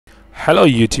Hello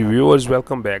YouTube viewers,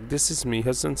 welcome back. This is me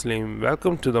Hassan Slim.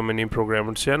 Welcome to the Mini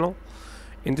Programmer channel.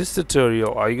 In this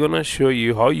tutorial I'm gonna show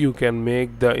you how you can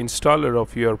make the installer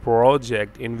of your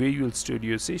project in Visual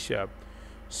Studio C#.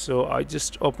 So I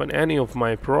just open any of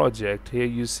my project. Here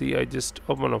you see I just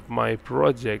open up my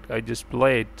project. I just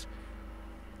play it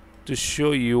to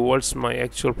show you what's my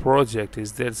actual project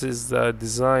is. This is the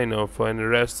design of a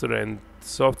restaurant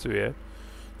software.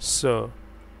 So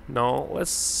now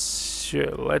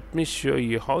let me show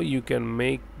you how you can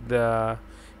make the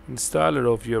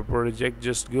installer of your project.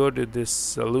 Just go to this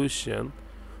solution,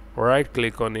 right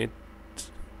click on it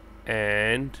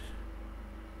and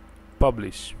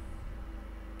publish.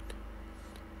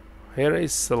 Here I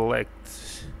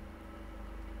select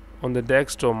on the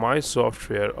desktop my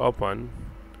software, open,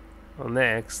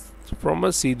 next, from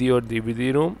a CD or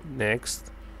DVD room, next,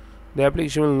 the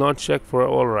application will not check for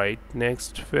alright,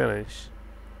 next, finish.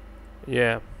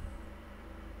 Yeah,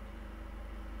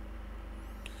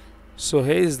 so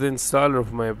here is the installer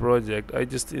of my project. I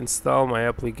just install my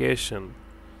application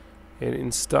and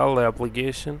install the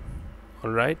application.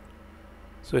 Alright,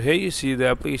 so here you see the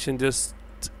application just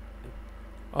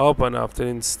open after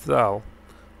install.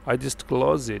 I just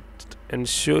close it and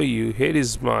show you. Here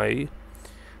is my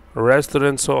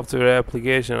restaurant software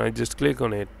application. I just click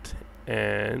on it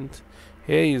and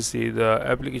here you see the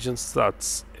application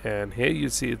starts and here you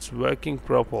see it's working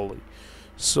properly.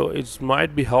 So it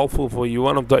might be helpful for you,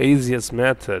 one of the easiest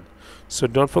method. So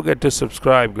don't forget to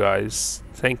subscribe guys.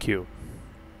 Thank you.